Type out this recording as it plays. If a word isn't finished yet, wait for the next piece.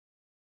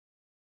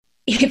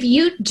if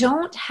you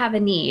don't have a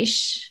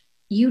niche,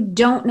 you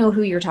don't know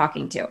who you're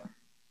talking to.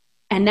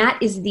 And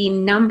that is the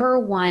number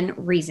one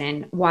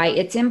reason why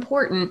it's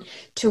important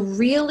to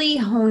really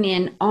hone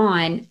in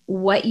on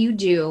what you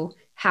do,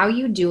 how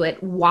you do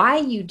it, why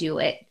you do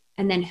it,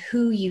 and then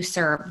who you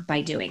serve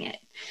by doing it.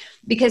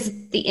 Because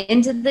at the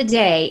end of the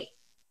day,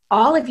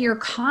 all of your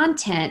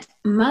content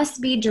must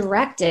be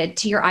directed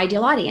to your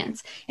ideal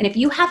audience. And if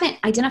you haven't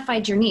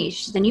identified your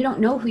niche, then you don't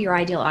know who your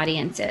ideal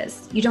audience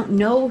is. You don't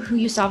know who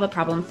you solve a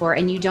problem for,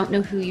 and you don't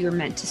know who you're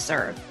meant to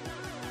serve.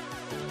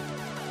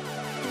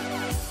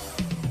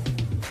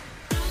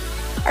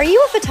 Are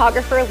you a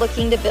photographer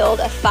looking to build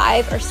a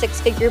 5 or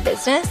 6 figure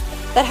business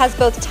that has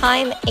both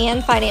time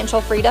and financial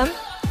freedom?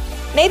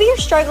 Maybe you're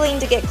struggling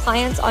to get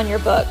clients on your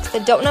books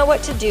that don't know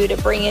what to do to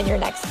bring in your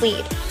next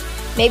lead.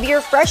 Maybe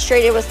you're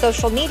frustrated with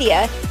social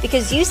media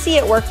because you see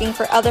it working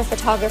for other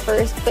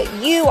photographers, but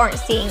you aren't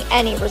seeing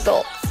any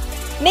results.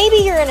 Maybe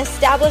you're an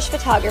established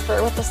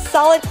photographer with a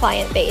solid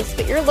client base,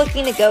 but you're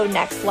looking to go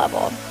next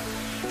level.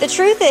 The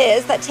truth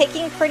is that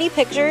taking pretty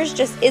pictures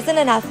just isn't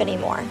enough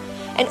anymore.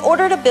 In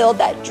order to build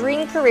that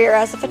dream career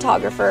as a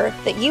photographer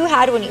that you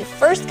had when you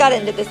first got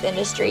into this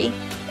industry,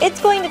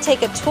 it's going to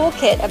take a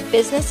toolkit of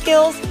business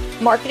skills,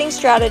 marketing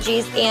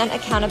strategies, and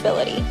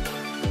accountability.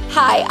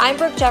 Hi, I'm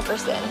Brooke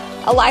Jefferson,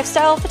 a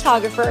lifestyle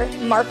photographer,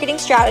 marketing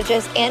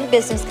strategist, and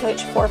business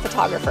coach for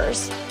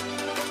photographers.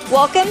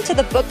 Welcome to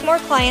the Book More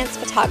Clients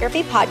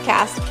Photography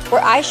Podcast,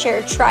 where I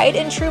share tried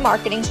and true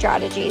marketing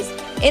strategies,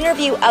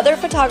 interview other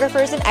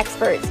photographers and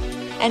experts,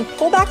 and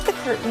pull back the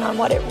curtain on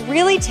what it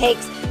really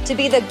takes to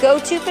be the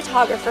go-to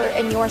photographer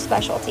in your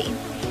specialty.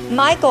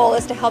 My goal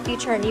is to help you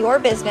turn your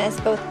business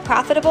both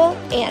profitable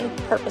and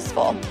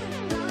purposeful.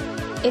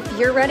 If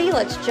you're ready,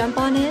 let's jump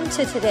on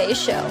into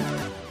today's show.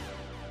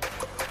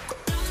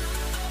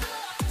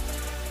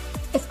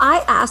 If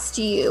I asked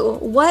you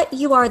what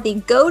you are the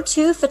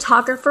go-to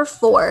photographer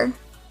for,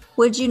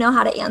 would you know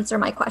how to answer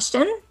my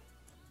question?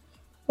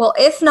 Well,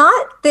 if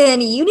not,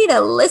 then you need to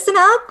listen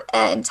up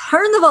and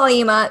turn the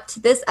volume up to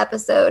this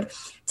episode.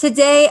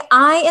 Today,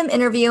 I am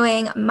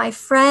interviewing my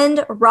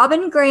friend,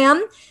 Robin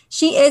Graham.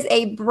 She is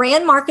a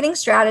brand marketing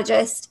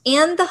strategist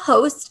and the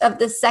host of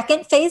the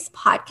Second Phase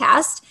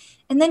podcast.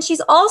 And then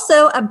she's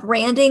also a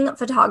branding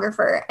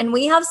photographer. And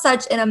we have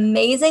such an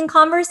amazing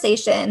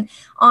conversation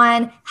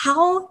on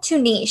how to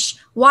niche,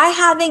 why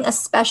having a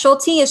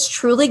specialty is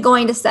truly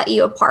going to set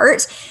you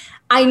apart.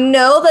 I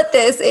know that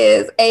this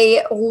is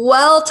a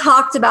well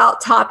talked about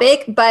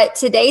topic, but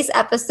today's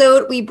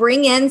episode, we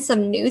bring in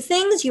some new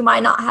things you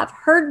might not have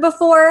heard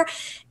before.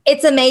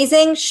 It's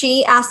amazing.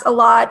 She asked a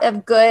lot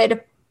of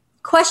good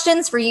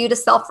questions for you to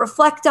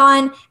self-reflect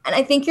on. And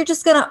I think you're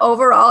just going to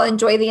overall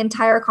enjoy the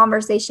entire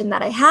conversation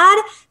that I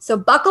had. So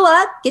buckle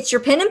up, get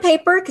your pen and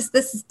paper, because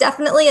this is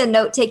definitely a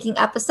note-taking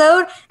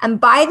episode. And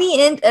by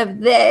the end of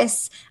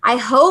this, I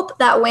hope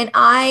that when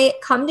I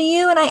come to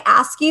you and I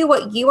ask you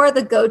what you are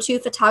the go-to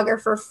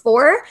photographer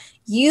for,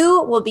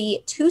 you will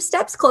be 2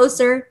 steps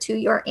closer to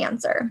your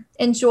answer.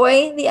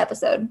 Enjoy the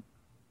episode.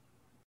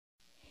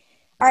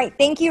 All right.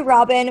 Thank you,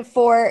 Robin,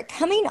 for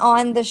coming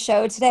on the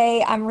show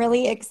today. I'm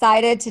really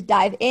excited to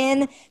dive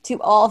in to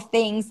all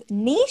things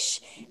niche,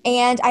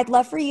 and I'd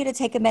love for you to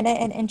take a minute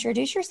and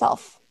introduce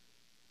yourself.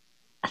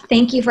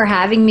 Thank you for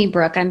having me,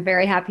 Brooke. I'm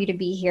very happy to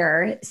be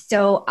here.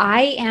 So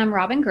I am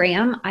Robin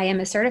Graham. I am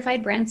a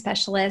certified brand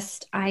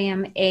specialist. I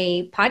am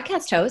a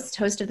podcast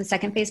host of the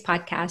Second Phase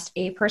podcast,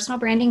 a personal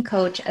branding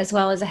coach, as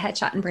well as a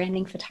headshot and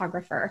branding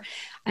photographer.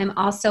 I'm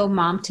also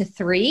mom to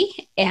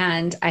 3,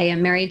 and I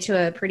am married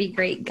to a pretty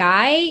great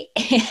guy,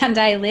 and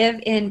I live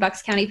in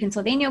Bucks County,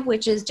 Pennsylvania,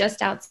 which is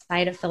just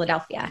outside of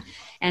Philadelphia.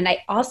 And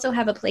I also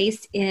have a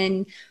place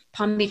in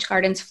Palm Beach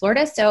Gardens,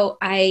 Florida. So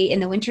I, in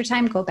the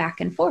wintertime, go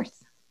back and forth.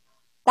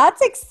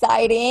 That's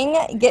exciting.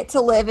 Get to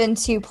live in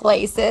 2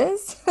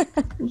 places.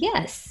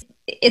 Yes.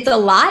 It's a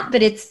lot,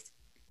 but it's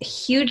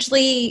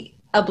hugely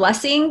a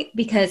blessing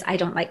because I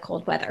don't like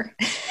cold weather.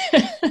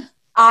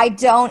 I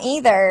don't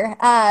either.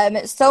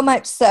 So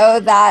much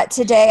so that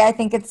today I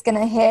think it's going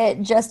to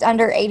hit just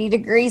under 80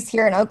 degrees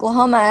here in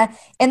Oklahoma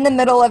in the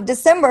middle of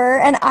December.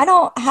 And I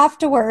don't have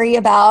to worry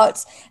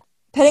about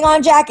putting on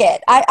a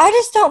jacket. I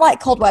just don't like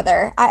cold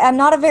weather. I'm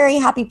not a very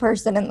happy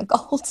person in the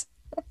cold.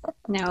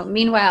 No,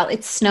 meanwhile,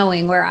 it's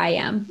snowing where I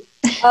am.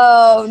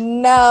 Oh,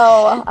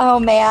 no. Oh,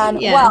 man.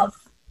 Yeah. Well,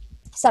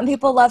 some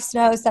people love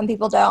snow. Some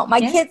people don't. My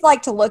kids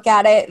like to look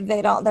at it.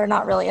 They're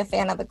not really a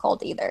fan of the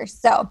cold either.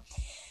 So,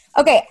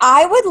 okay.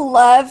 I would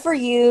love for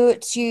you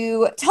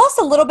to tell us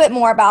a little bit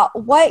more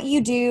about what you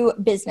do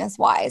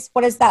business-wise.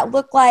 What does that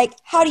look like?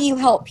 How do you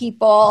help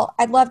people?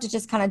 I'd love to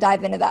just kind of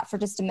dive into that for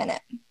just a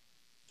minute.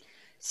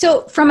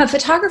 So from a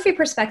photography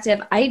perspective,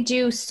 I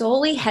do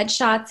solely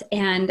headshots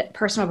and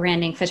personal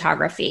branding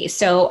photography.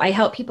 So I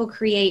help people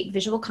create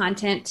visual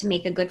content to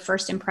make a good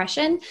first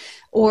impression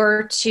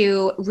or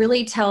to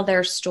really tell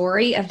their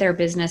story of their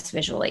business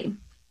visually.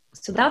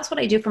 So that's what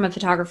I do from a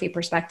photography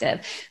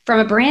perspective. From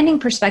a branding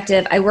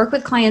perspective, I work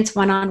with clients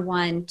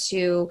one-on-one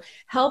to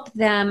help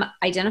them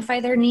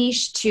identify their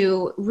niche,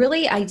 to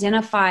really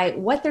identify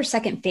what their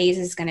second phase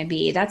is going to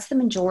be. That's the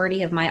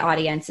majority of my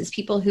audience, is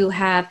people who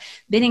have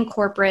been in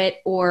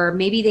corporate, or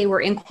maybe they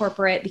were in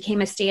corporate,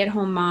 became a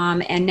stay-at-home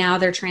mom, and now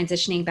they're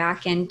transitioning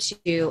back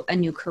into a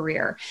new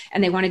career,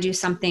 and they want to do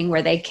something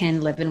where they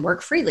can live and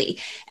work freely.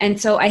 And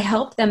so I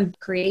help them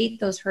create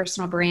those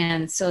personal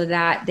brands so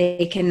that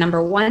they can,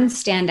 number one,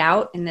 stand out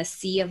in the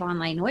sea of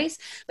online noise,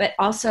 but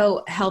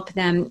also help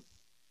them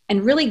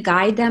and really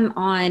guide them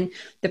on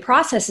the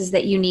processes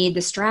that you need,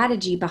 the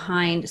strategy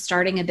behind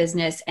starting a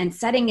business and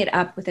setting it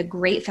up with a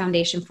great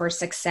foundation for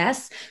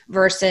success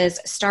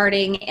versus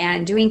starting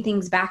and doing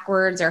things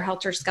backwards or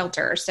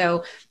helter-skelter.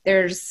 So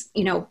there's,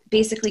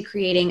 basically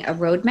creating a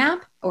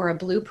roadmap or a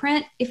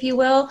blueprint, if you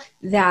will,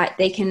 that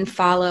they can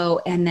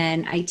follow. And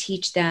then I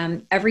teach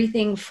them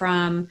everything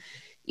from,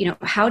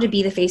 how to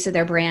be the face of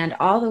their brand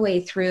all the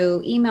way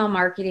through email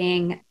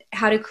marketing,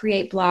 how to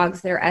create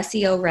blogs that are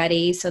SEO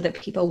ready so that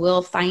people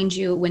will find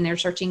you when they're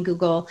searching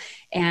Google,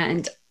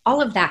 and all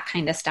of that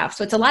kind of stuff.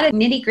 So it's a lot of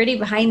nitty gritty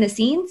behind the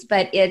scenes,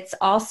 but it's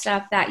all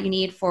stuff that you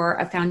need for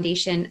a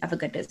foundation of a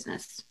good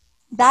business.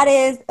 That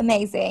is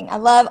amazing. I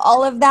love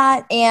all of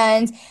that.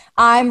 And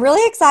I'm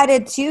really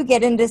excited to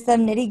get into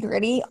some nitty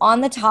gritty on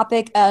the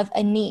topic of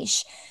a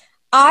niche.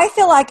 I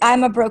feel like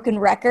I'm a broken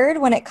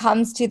record when it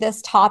comes to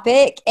this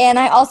topic. And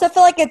I also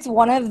feel like it's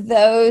one of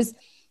those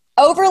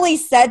overly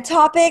said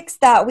topics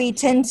that we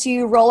tend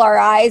to roll our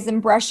eyes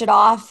and brush it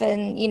off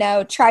and,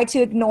 try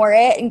to ignore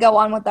it and go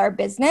on with our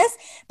business.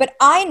 But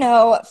I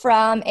know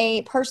from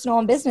a personal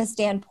and business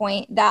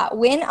standpoint that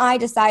when I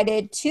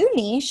decided to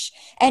niche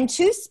and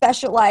to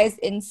specialize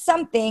in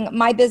something,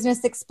 my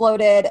business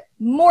exploded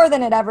more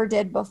than it ever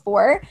did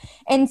before.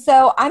 And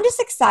so I'm just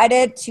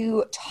excited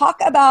to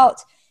talk about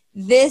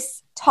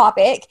this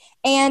topic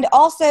and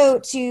also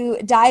to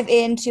dive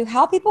into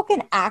how people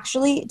can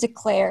actually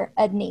declare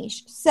a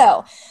niche.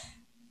 So,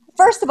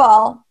 first of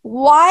all,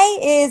 why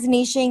is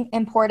niching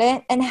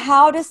important, and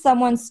how does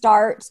someone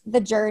start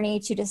the journey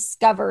to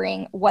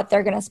discovering what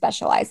they're going to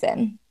specialize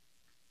in?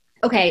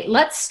 Okay,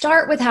 let's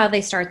start with how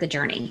they start the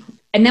journey,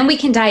 and then we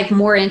can dive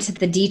more into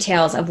the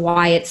details of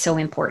why it's so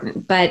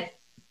important. But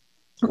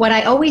what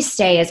I always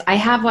say is I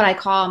have what I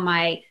call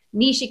my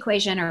niche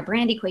equation or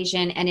brand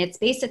equation. And it's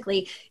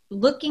basically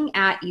looking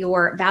at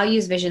your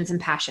values, visions,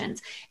 and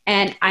passions.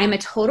 And I'm a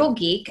total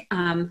geek.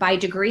 By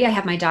degree, I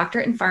have my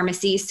doctorate in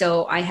pharmacy.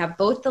 So I have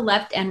both the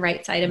left and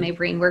right side of my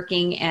brain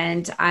working.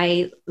 And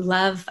I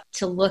love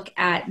to look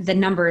at the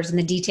numbers and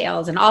the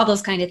details and all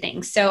those kind of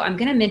things. So I'm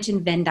going to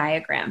mention Venn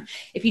diagram.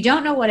 If you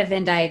don't know what a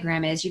Venn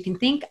diagram is, you can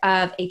think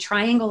of a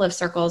triangle of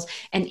circles.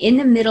 And in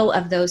the middle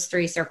of those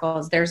three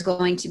circles, there's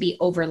going to be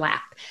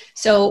overlap.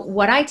 So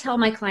what I tell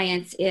my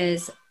clients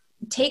is,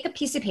 take a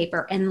piece of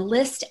paper and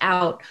list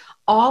out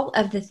all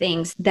of the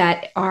things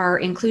that are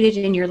included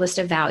in your list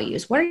of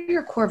values. What are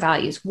your core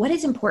values? What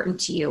is important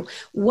to you?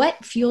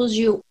 What fuels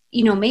you?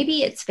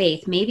 Maybe it's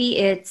faith, maybe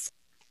it's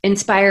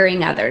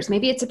inspiring others,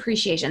 maybe it's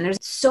appreciation. There's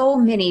so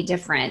many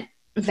different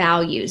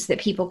values that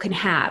people can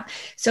have.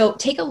 So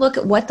take a look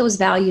at what those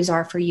values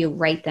are for you,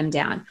 write them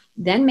down.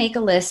 Then make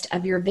a list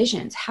of your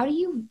visions. How do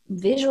you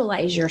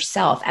visualize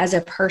yourself as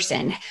a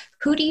person?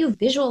 Who do you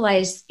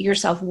visualize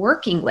yourself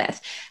working with?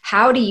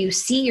 How do you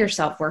see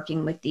yourself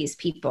working with these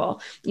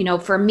people?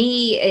 For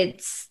me,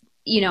 it's,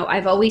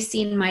 I've always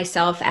seen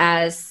myself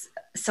as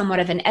somewhat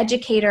of an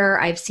educator.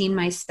 I've seen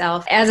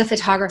myself as a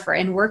photographer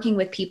and working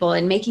with people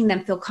and making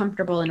them feel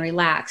comfortable and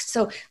relaxed.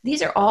 So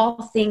these are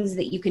all things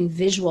that you can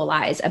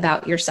visualize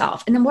about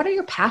yourself. And then what are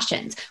your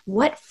passions?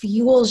 What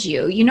fuels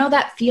you?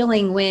 That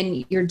feeling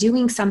when you're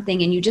doing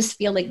something and you just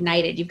feel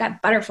ignited, you've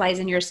got butterflies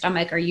in your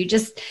stomach, or you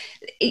just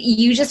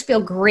feel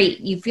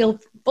great. You feel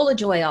full of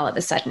joy all of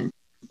a sudden.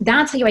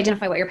 That's how you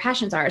identify what your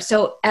passions are.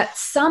 So at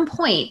some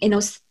point in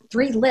those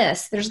three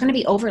lists, there's going to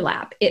be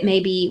overlap. It may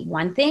be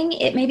one thing,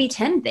 it may be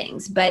 10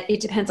 things, but it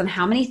depends on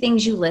how many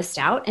things you list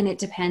out, and it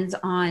depends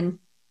on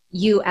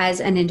you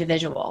as an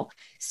individual.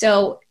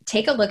 So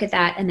take a look at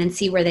that and then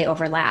see where they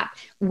overlap.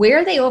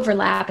 Where they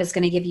overlap is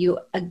going to give you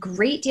a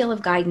great deal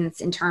of guidance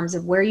in terms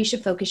of where you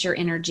should focus your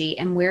energy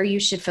and where you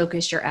should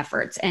focus your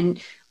efforts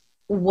and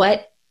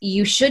what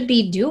you should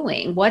be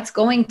doing, what's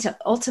going to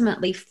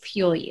ultimately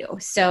fuel you.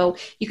 So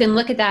you can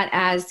look at that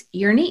as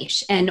your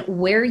niche and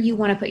where you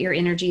want to put your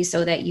energy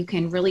so that you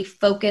can really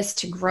focus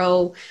to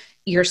grow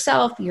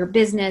yourself, your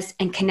business,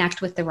 and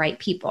connect with the right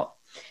people.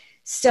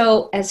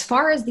 So as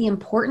far as the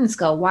importance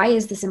go, why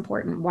is this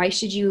important? Why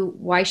should you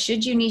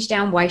niche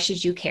down? Why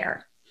should you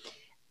care?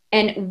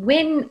 And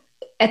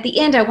at the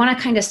end, I want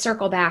to kind of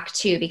circle back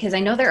too, because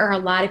I know there are a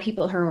lot of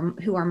people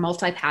who are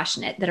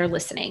multi-passionate that are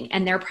listening,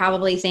 and they're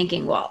probably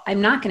thinking, well, I'm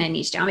not going to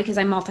niche down because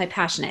I'm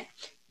multi-passionate.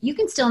 You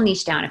can still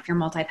niche down if you're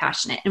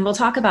multi-passionate, and we'll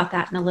talk about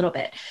that in a little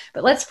bit.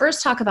 But let's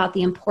first talk about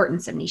the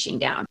importance of niching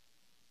down.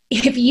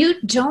 If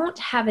you don't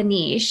have a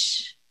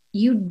niche,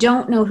 you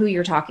don't know who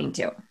you're talking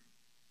to.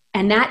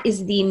 And that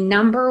is the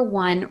number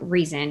one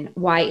reason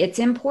why it's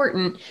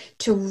important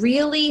to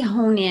really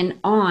hone in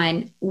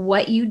on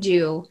what you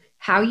do,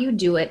 how you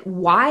do it,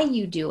 why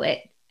you do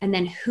it, and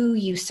then who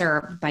you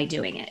serve by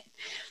doing it.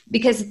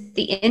 Because at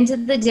the end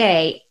of the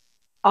day,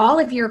 all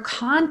of your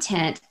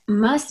content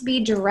must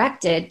be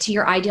directed to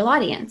your ideal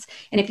audience.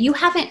 And if you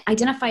haven't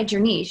identified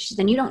your niche,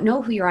 then you don't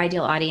know who your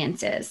ideal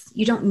audience is.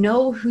 You don't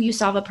know who you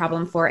solve a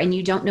problem for, and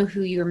you don't know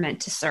who you're meant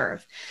to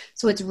serve.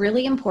 So it's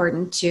really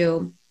important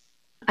to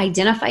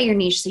identify your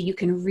niche so you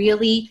can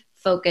really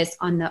focus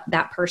on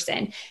that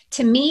person.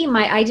 To me,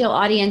 my ideal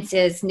audience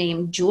is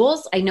named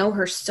Jules. I know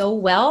her so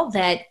well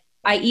that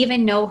I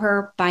even know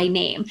her by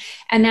name.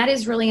 And that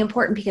is really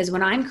important because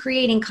when I'm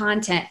creating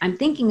content, I'm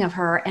thinking of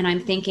her and I'm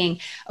thinking,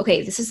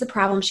 okay, this is the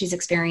problem she's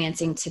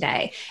experiencing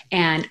today.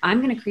 And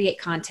I'm going to create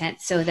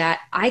content so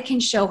that I can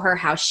show her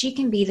how she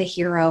can be the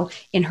hero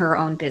in her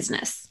own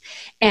business.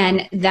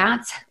 And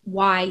that's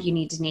why you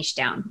need to niche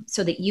down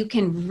so that you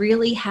can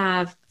really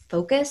have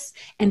focus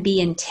and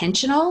be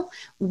intentional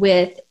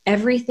with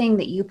everything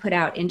that you put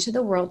out into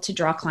the world to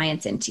draw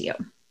clients into you.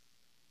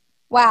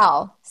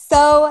 Wow,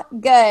 so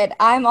good.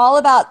 I'm all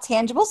about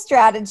tangible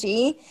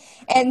strategy.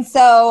 And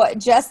so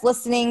just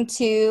listening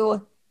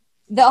to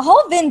the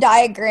whole Venn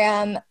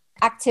diagram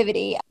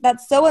activity,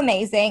 that's so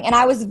amazing. And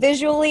I was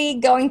visually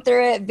going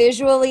through it,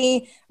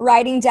 visually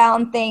writing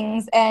down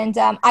things. And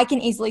I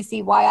can easily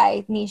see why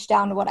I niched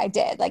down to what I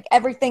did. Like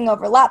everything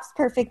overlaps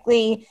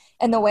perfectly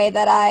in the way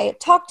that I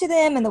talk to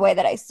them and the way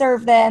that I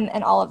serve them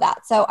and all of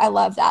that. So I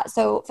love that.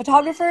 So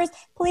photographers,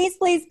 please,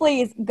 please,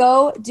 please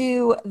go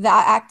do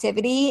that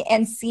activity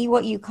and see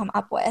what you come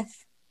up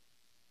with.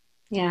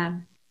 Yeah.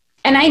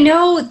 And I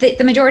know that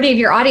the majority of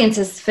your audience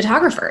is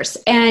photographers.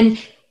 And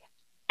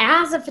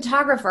as a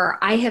photographer,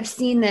 I have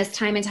seen this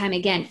time and time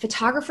again.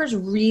 Photographers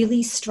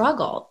really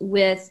struggle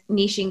with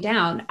niching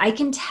down. I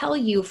can tell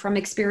you from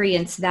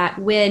experience that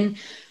when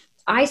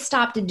I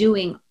stopped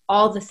doing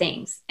all the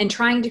things and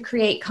trying to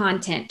create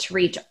content to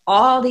reach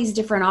all these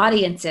different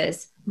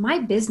audiences, my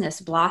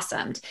business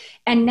blossomed.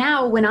 And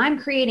now when I'm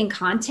creating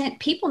content,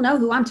 people know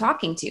who I'm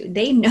talking to.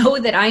 They know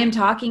that I am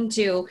talking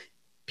to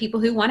people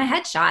who want a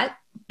headshot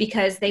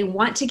because they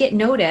want to get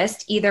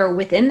noticed either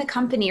within the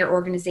company or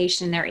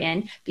organization they're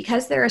in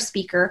because they're a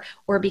speaker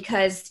or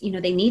because,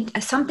 they need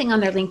something on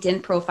their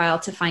LinkedIn profile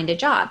to find a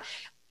job.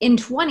 In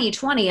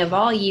 2020 of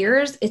all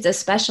years, it's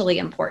especially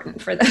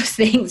important for those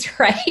things,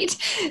 right?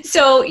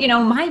 So,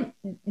 my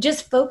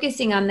just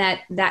focusing on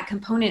that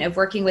component of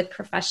working with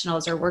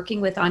professionals or working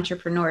with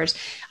entrepreneurs,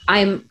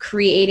 I'm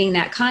creating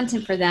that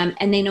content for them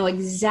and they know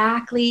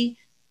exactly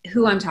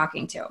who I'm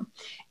talking to.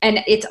 And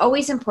it's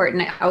always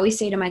important. I always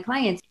say to my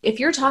clients, if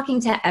you're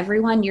talking to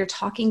everyone, you're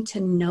talking to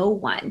no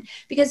one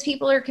because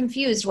people are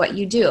confused what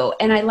you do.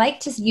 And I like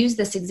to use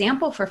this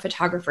example for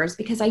photographers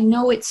because I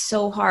know it's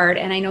so hard.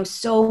 And I know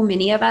so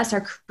many of us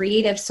are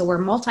creative. So we're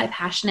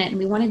multi-passionate and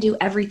we want to do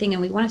everything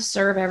and we want to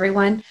serve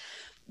everyone.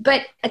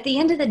 But at the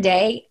end of the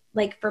day,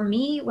 like for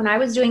me, when I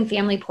was doing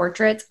family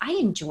portraits, I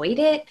enjoyed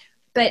it,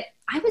 but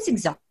I was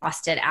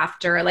exhausted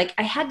after. Like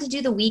I had to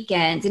do the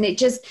weekends and it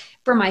just,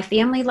 for my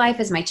family life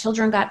as my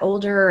children got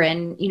older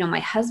and, my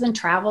husband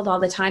traveled all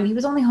the time, he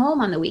was only home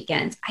on the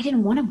weekends. I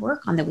didn't want to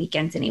work on the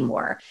weekends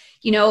anymore,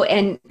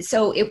 and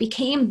so it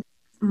became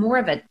more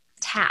of a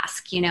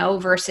task,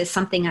 versus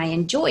something I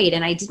enjoyed.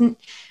 And I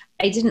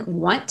didn't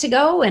want to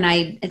go.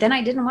 And then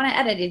I didn't want to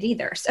edit it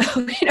either. So,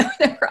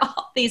 there were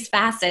all these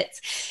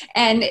facets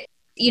and,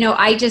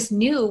 I just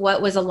knew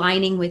what was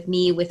aligning with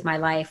me, with my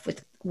life,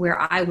 with where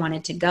I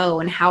wanted to go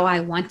and how I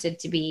wanted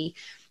to be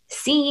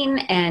seen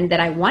and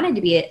that I wanted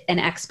to be an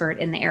expert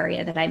in the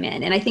area that I'm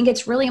in. And I think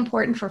it's really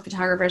important for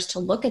photographers to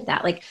look at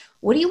that. Like,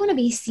 what do you want to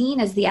be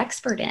seen as the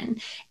expert in?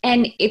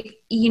 And if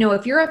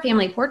you're a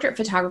family portrait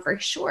photographer,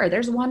 sure,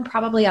 there's one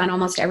probably on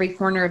almost every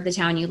corner of the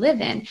town you live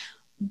in.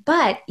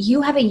 But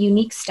you have a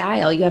unique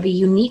style. You have a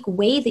unique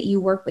way that you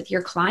work with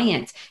your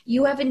clients.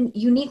 You have a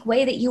unique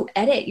way that you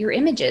edit your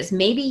images.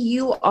 Maybe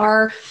you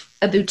are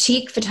a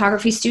boutique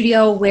photography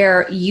studio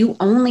where you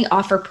only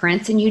offer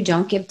prints and you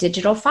don't give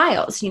digital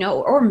files,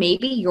 or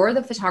maybe you're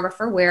the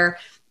photographer where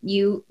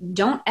you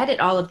don't edit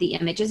all of the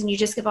images and you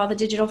just give all the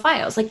digital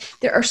files. Like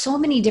there are so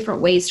many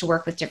different ways to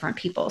work with different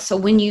people. So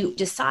when you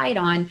decide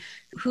on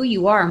who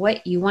you are and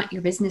what you want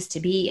your business to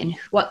be and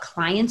what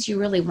clients you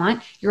really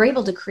want, you're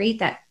able to create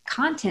that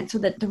content so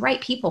that the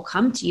right people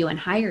come to you and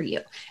hire you.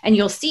 And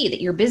you'll see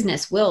that your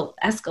business will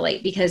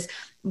escalate because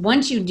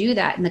once you do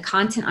that and the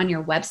content on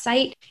your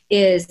website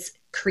is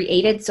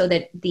created so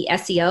that the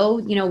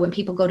SEO, when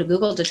people go to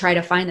Google to try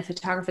to find the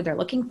photographer they're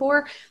looking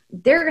for,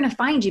 they're going to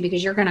find you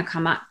because you're going to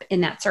come up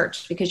in that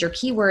search because your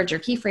keywords, your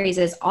key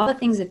phrases, all the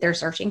things that they're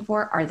searching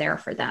for are there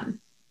for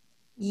them.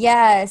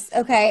 Yes.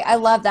 Okay. I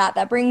love that.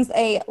 That brings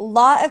a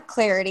lot of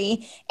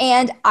clarity.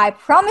 And I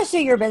promise you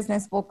your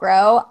business will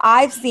grow.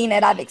 I've seen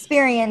it. I've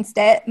experienced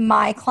it.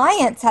 My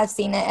clients have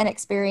seen it and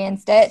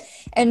experienced it.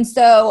 And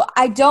so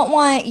I don't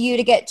want you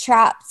to get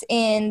trapped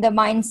in the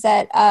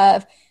mindset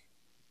of,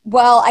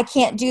 well, I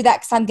can't do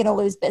that because I'm going to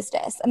lose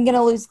business. I'm going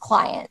to lose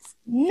clients.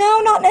 No,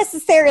 not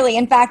necessarily.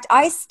 In fact,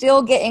 I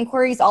still get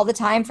inquiries all the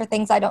time for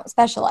things I don't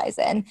specialize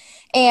in.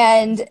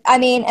 And I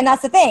mean, and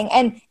that's the thing.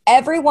 And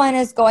everyone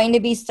is going to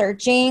be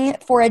searching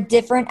for a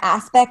different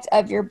aspect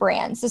of your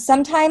brand. So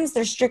sometimes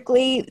they're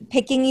strictly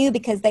picking you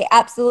because they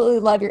absolutely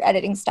love your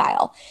editing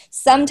style.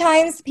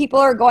 Sometimes people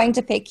are going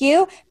to pick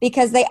you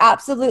because they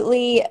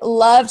absolutely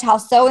loved how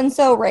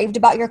so-and-so raved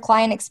about your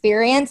client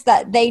experience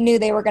that they knew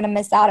they were going to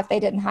miss out if they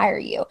didn't hire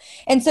you.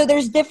 And so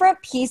there's different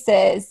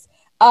pieces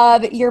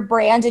of your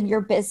brand and your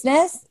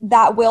business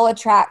that will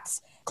attract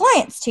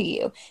clients to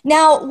you.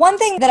 Now, one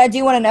thing that I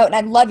do want to note, and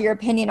I'd love your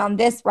opinion on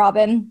this,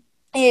 Robin,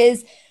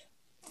 is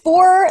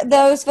for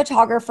those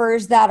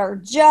photographers that are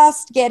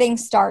just getting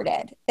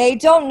started, they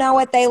don't know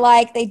what they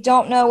like, they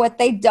don't know what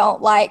they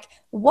don't like.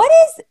 What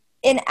is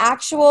an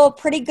actual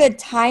pretty good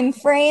time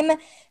frame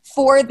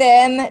for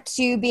them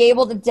to be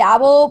able to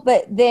dabble,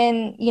 but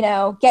then,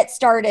 get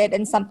started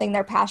in something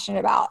they're passionate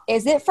about?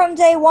 Is it from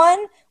day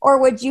one, or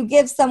would you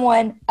give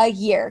someone a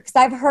year? Because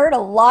I've heard a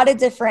lot of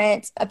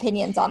different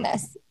opinions on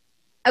this.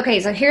 Okay,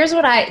 so here's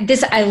what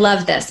I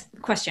love this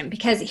question,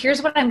 because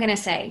here's what I'm going to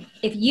say.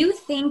 If you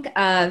think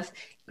of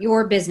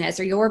your business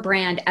or your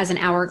brand as an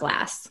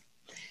hourglass,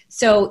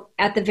 so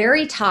at the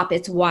very top,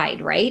 it's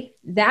wide, right?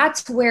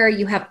 That's where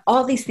you have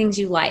all these things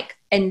you like.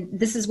 And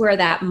this is where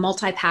that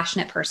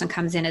multi-passionate person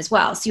comes in as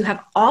well. So you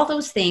have all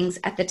those things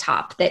at the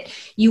top that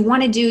you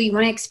want to do, you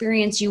want to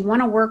experience, you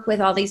want to work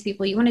with all these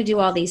people, you want to do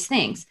all these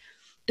things.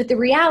 But the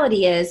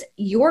reality is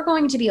you're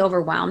going to be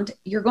overwhelmed,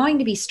 you're going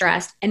to be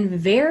stressed, and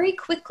very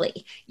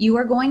quickly you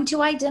are going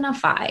to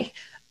identify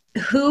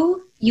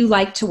who you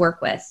like to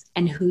work with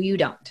and who you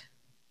don't.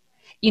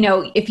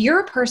 If you're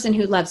a person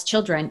who loves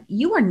children,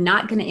 you are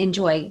not going to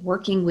enjoy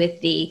working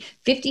with the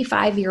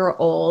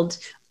 55-year-old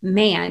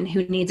man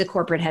who needs a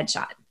corporate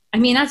headshot. I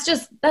mean, that's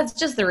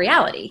just the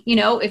reality.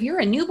 If you're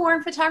a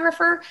newborn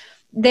photographer,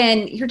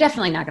 then you're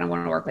definitely not going to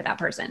want to work with that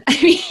person.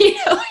 I mean,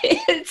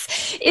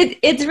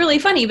 it's really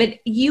funny, but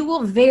you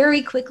will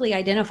very quickly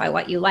identify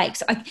what you like.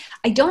 So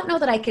I don't know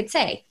that I could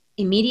say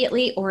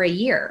immediately or a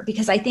year,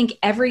 because I think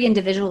every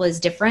individual is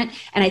different.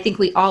 And I think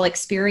we all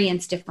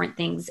experience different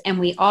things and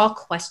we all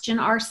question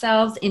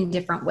ourselves in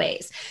different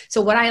ways.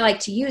 So what I like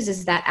to use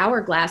is that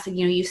hourglass.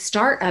 You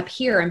start up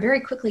here and very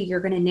quickly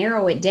you're going to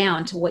narrow it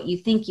down to what you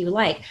think you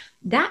like.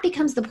 That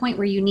becomes the point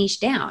where you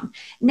niche down.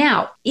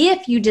 Now,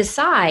 if you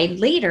decide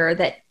later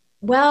that,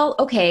 well,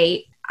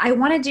 okay, I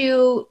want to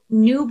do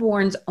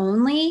newborns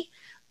only,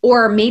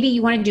 or maybe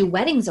you want to do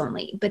weddings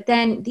only, but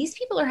then these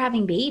people are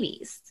having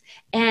babies.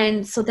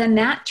 And so then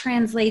that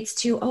translates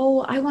to,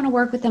 oh, I want to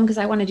work with them because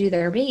I want to do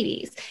their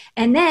babies.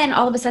 And then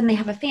all of a sudden they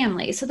have a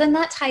family. So then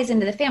that ties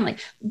into the family.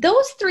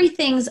 Those three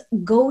things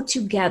go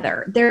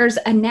together. There's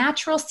a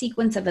natural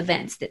sequence of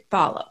events that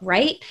follow,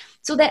 right?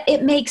 So that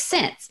it makes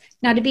sense.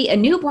 Now, to be a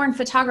newborn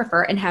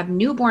photographer and have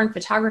newborn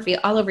photography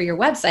all over your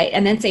website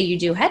and then say you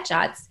do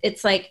headshots,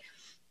 it's like,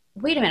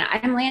 wait a minute,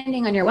 I'm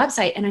landing on your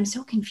website and I'm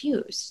so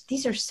confused.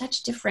 These are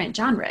such different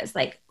genres.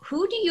 Like,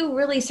 who do you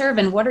really serve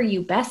and what are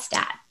you best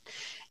at?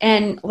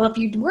 And well, if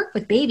you work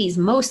with babies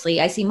mostly,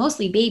 I see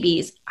mostly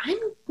babies, I'm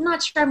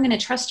not sure I'm going to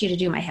trust you to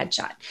do my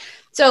headshot.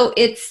 So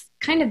it's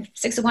kind of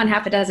 6 of one,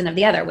 half a dozen of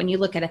the other when you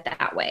look at it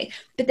that way.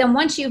 But then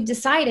once you've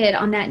decided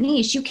on that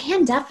niche, you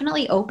can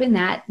definitely open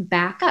that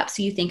back up.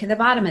 So you think of the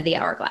bottom of the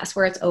hourglass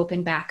where it's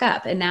open back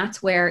up. And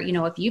that's where,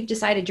 if you've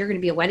decided you're going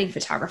to be a wedding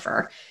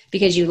photographer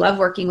because you love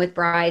working with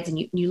brides and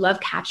you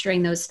love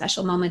capturing those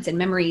special moments and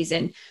memories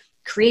and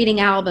creating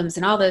albums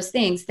and all those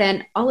things,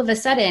 then all of a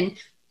sudden,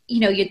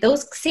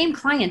 those same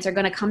clients are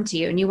going to come to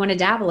you and you want to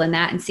dabble in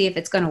that and see if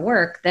it's going to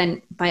work, then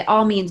by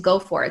all means go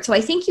for it. So I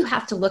think you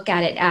have to look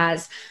at it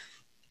as,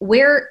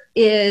 where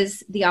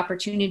is the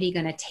opportunity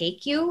going to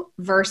take you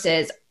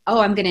versus,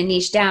 oh, I'm going to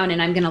niche down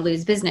and I'm going to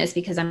lose business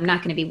because I'm not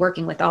going to be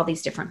working with all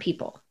these different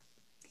people.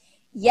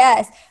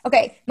 Yes.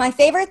 Okay. My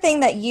favorite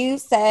thing that you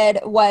said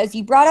was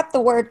you brought up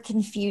the word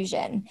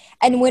confusion.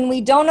 And when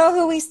we don't know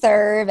who we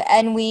serve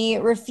and we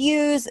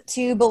refuse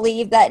to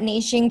believe that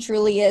niching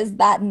truly is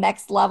that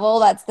next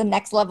level, that's the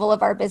next level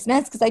of our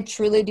business, because I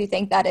truly do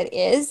think that it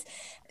is,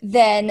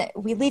 then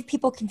we leave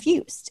people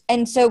confused.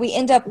 And so we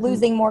end up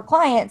losing more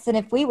clients. And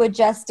if we would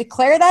just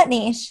declare that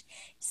niche,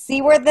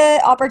 see where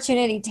the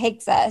opportunity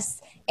takes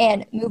us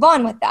and move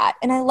on with that.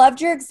 And I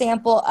loved your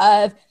example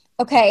of,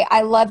 okay,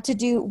 I love to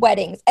do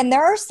weddings. And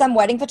there are some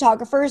wedding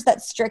photographers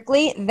that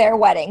strictly their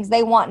weddings.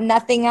 They want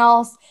nothing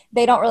else.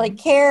 They don't really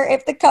care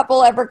if the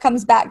couple ever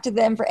comes back to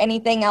them for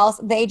anything else.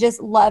 They just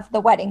love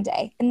the wedding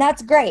day. And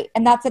that's great.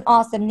 And that's an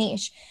awesome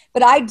niche.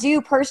 But I do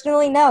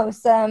personally know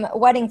some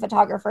wedding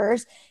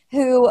photographers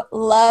who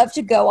love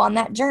to go on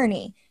that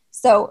journey.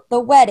 So the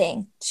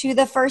wedding to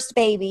the first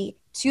baby,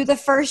 to the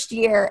first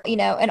year,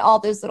 and all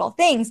those little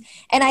things.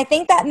 And I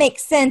think that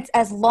makes sense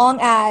as long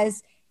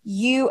as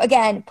you,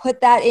 again,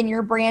 put that in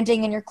your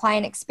branding and your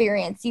client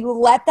experience. You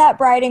let that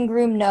bride and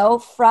groom know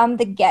from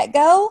the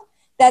get-go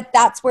that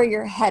that's where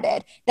you're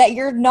headed, that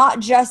you're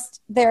not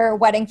just their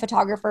wedding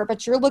photographer,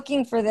 but you're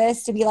looking for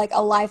this to be like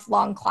a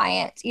lifelong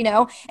client, you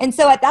know? And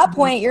so at that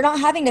point, you're not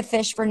having to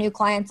fish for new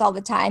clients all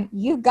the time.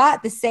 You've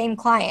got the same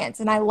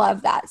clients. And I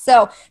love that.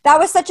 So that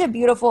was such a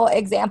beautiful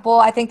example.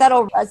 I think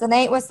that'll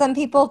resonate with some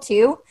people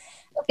too.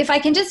 If I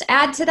can just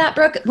add to that,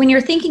 Brooke, when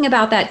you're thinking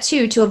about that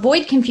too, to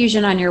avoid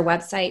confusion on your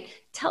website,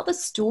 tell the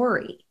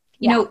story.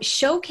 You know,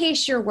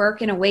 showcase your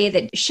work in a way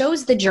that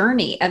shows the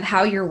journey of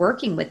how you're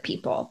working with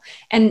people.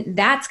 And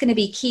that's going to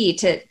be key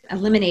to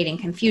eliminating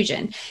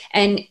confusion.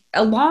 And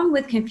along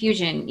with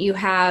confusion, you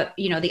have,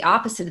 you know, the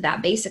opposite of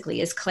that basically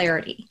is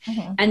clarity.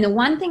 And the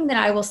one thing that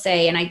I will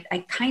say, and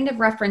I kind of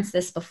referenced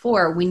this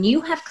before, when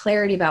you have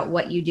clarity about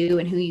what you do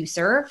and who you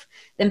serve,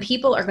 then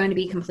people are going to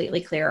be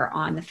completely clear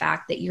on the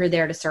fact that you're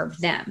there to serve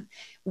them.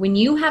 When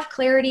you have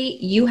clarity,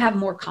 you have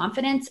more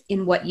confidence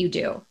in what you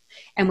do.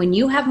 And when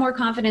you have more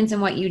confidence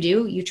in what you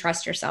do, you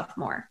trust yourself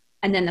more.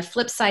 And then the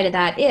flip side of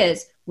that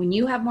is when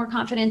you have more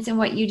confidence in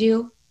what you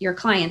do, your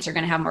clients are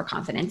going to have more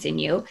confidence in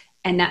you.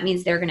 And that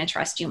means they're going to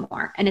trust you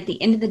more. And at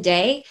the end of the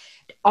day,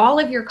 all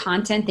of your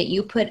content that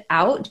you put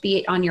out, be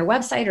it on your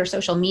website or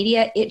social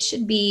media, it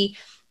should be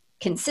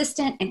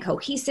consistent and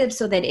cohesive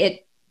so that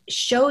it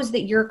shows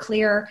that you're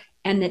clear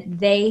and that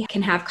they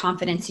can have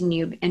confidence in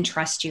you and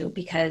trust you,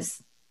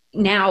 because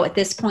now at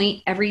this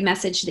point, every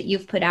message that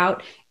you've put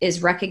out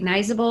is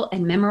recognizable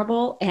and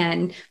memorable.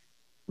 And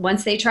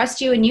once they trust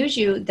you and use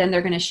you, then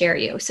they're going to share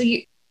you. So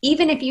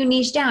even if you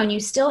niche down, you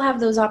still have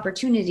those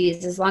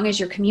opportunities as long as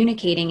you're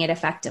communicating it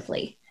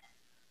effectively.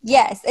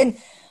 Yes. And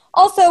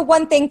also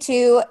one thing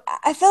too,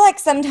 I feel like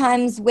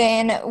sometimes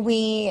when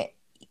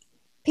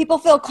people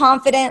feel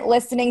confident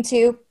listening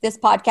to this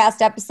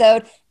podcast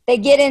episode, they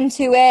get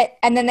into it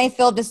and then they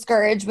feel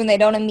discouraged when they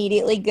don't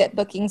immediately get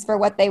bookings for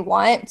what they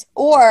want.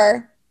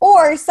 Or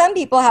some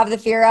people have the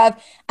fear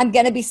of, I'm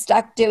going to be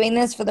stuck doing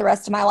this for the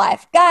rest of my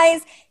life.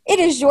 Guys, it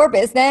is your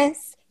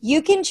business.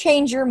 You can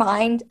change your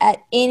mind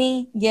at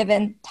any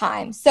given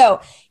time. So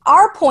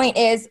our point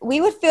is we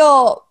would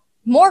feel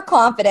more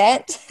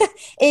confident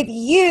if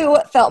you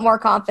felt more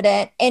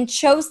confident and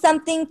chose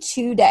something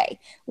today.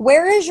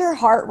 Where is your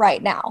heart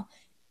right now?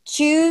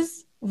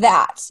 Choose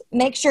that.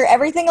 Make sure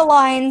everything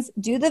aligns.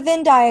 Do the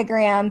Venn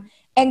diagram.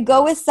 And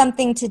go with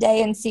something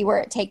today and see where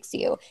it takes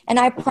you. And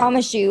I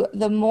promise you,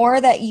 the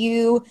more that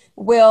you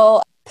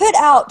will put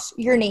out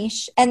your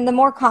niche and the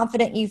more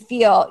confident you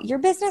feel, your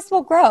business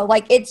will grow.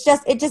 Like it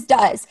just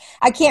does.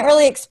 I can't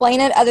really explain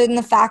it other than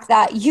the fact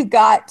that you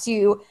got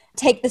to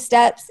take the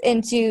steps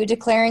into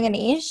declaring a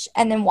niche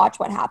and then watch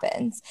what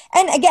happens.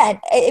 And again,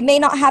 it may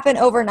not happen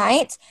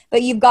overnight,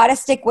 but you've got to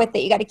stick with it.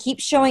 You got to keep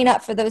showing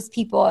up for those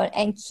people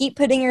and keep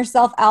putting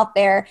yourself out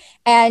there.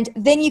 And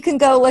then you can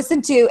go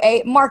listen to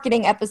a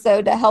marketing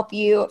episode to help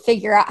you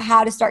figure out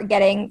how to start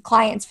getting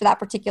clients for that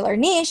particular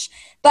niche.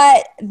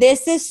 But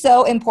this is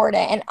so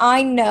important. And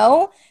I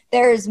know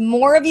there's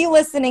more of you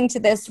listening to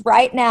this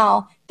right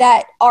now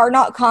that are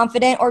not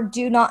confident or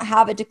do not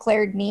have a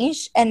declared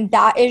niche. And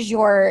that is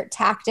your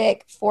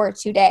tactic for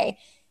today,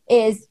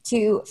 is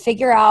to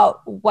figure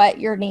out what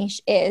your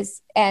niche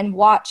is and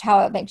watch how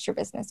it makes your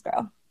business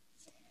grow.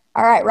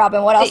 All right,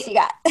 Robin, what else you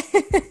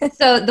got?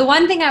 So the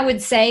one thing I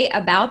would say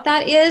about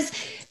that is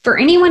for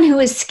anyone who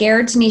is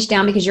scared to niche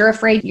down because you're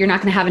afraid you're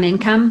not going to have an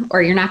income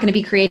or you're not going to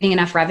be creating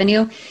enough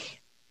revenue,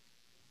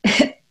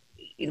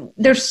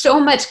 there's so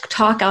much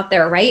talk out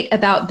there, right,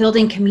 about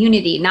building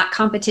community, not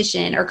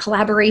competition, or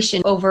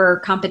collaboration over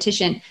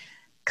competition.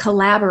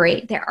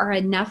 Collaborate. There are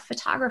enough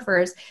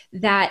photographers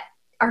that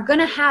are going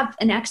to have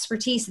an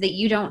expertise that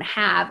you don't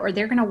have, or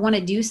they're going to want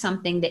to do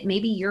something that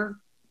maybe you're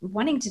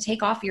wanting to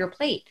take off your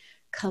plate.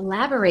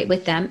 Collaborate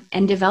with them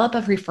and develop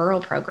a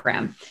referral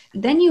program.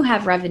 Then you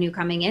have revenue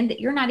coming in that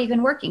you're not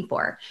even working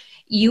for.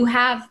 You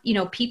have,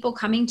 people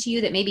coming to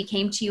you that maybe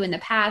came to you in the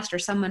past or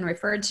someone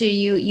referred to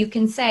you. You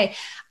can say,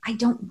 I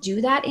don't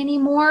do that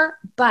anymore,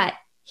 but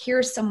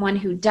here's someone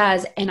who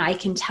does, and I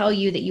can tell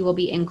you that you will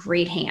be in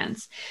great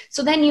hands.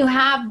 So then you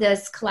have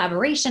this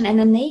collaboration and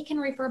then they can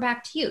refer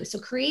back to you. So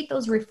create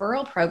those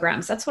referral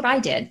programs. That's what I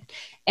did.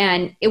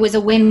 And it was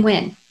a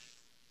win-win.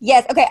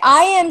 Yes. Okay.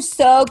 I am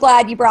so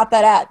glad you brought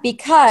that up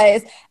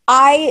because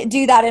I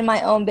do that in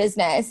my own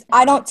business.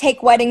 I don't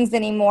take weddings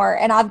anymore.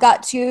 And I've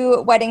got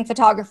 2 wedding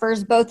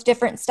photographers, both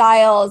different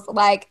styles,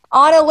 like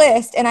on a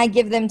list, and I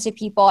give them to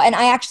people. And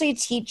I actually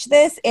teach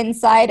this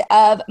inside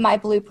of my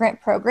Blueprint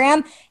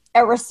program.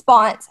 A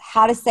response,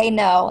 how to say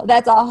no.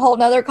 That's a whole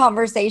nother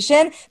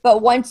conversation.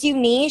 But once you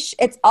niche,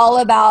 it's all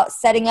about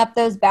setting up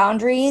those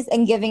boundaries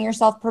and giving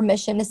yourself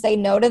permission to say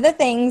no to the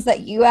things that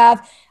you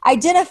have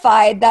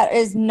identified that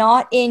is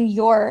not in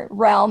your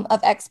realm of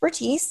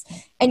expertise.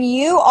 And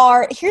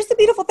here's the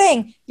beautiful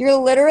thing. You're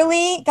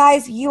literally,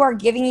 guys, you are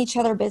giving each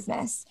other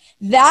business.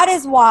 That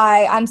is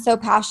why I'm so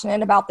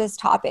passionate about this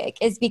topic,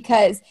 is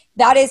because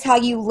that is how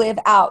you live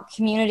out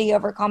community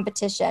over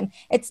competition.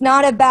 It's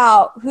not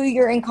about who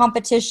you're in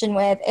competition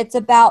with. It's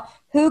about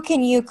who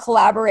can you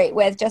collaborate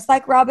with, just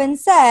like Robin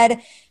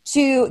said,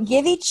 to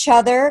give each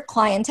other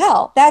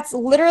clientele. That's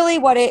literally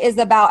what it is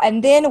about.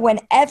 And then when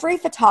every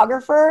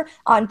photographer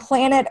on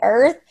planet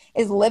Earth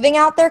is living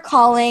out their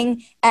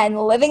calling and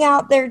living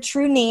out their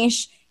true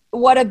niche,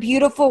 what a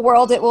beautiful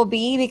world it will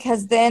be,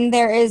 because then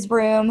there is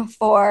room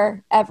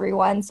for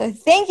everyone. So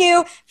thank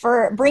you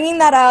for bringing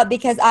that up,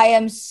 because I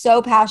am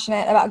so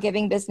passionate about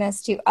giving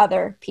business to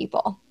other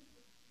people.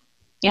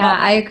 Yeah,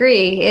 I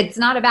agree. It's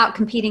not about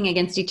competing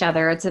against each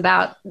other. It's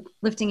about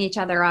lifting each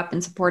other up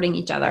and supporting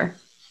each other.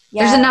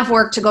 Yeah. There's enough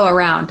work to go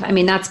around. I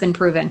mean, that's been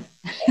proven.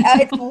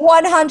 It's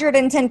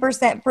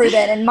 110%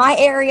 proven. In my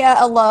area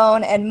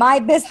alone and my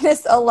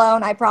business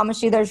alone, I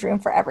promise you there's room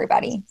for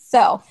everybody.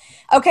 So,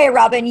 okay,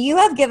 Robin, you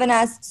have given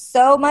us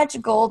so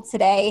much gold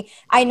today.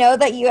 I know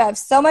that you have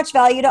so much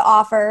value to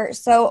offer.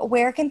 So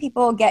where can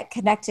people get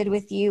connected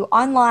with you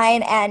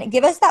online? And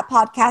give us that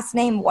podcast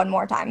name one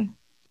more time.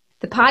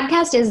 The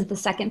podcast is the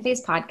Second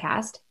Phase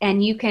Podcast,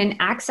 and you can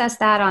access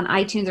that on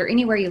iTunes or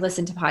anywhere you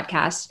listen to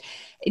podcasts.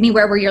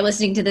 Anywhere where you're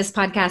listening to this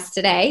podcast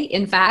today,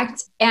 in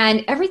fact.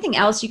 And everything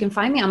else, you can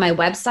find me on my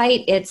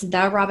website. It's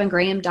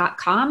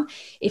therobingraham.com.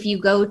 If you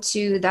go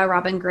to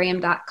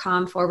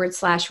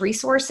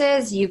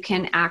therobingraham.com/resources, you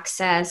can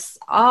access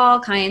all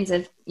kinds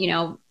of,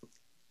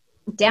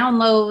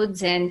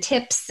 downloads and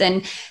tips.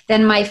 And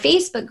then my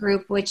Facebook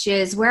group, which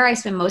is where I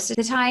spend most of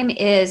the time,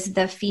 is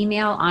the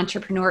Female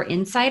Entrepreneur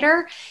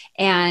Insider.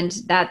 And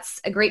that's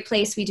a great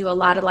place. We do a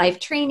lot of live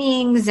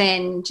trainings,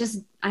 and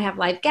I have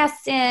live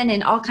guests in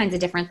and all kinds of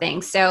different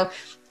things. So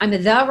I'm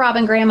the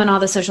Robin Graham on all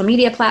the social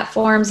media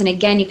platforms. And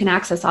again, you can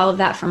access all of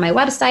that from my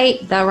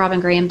website,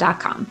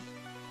 therobingraham.com.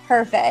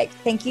 Perfect.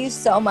 Thank you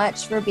so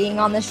much for being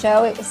on the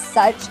show. It was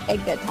such a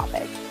good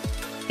topic.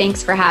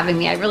 Thanks for having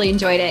me. I really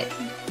enjoyed it.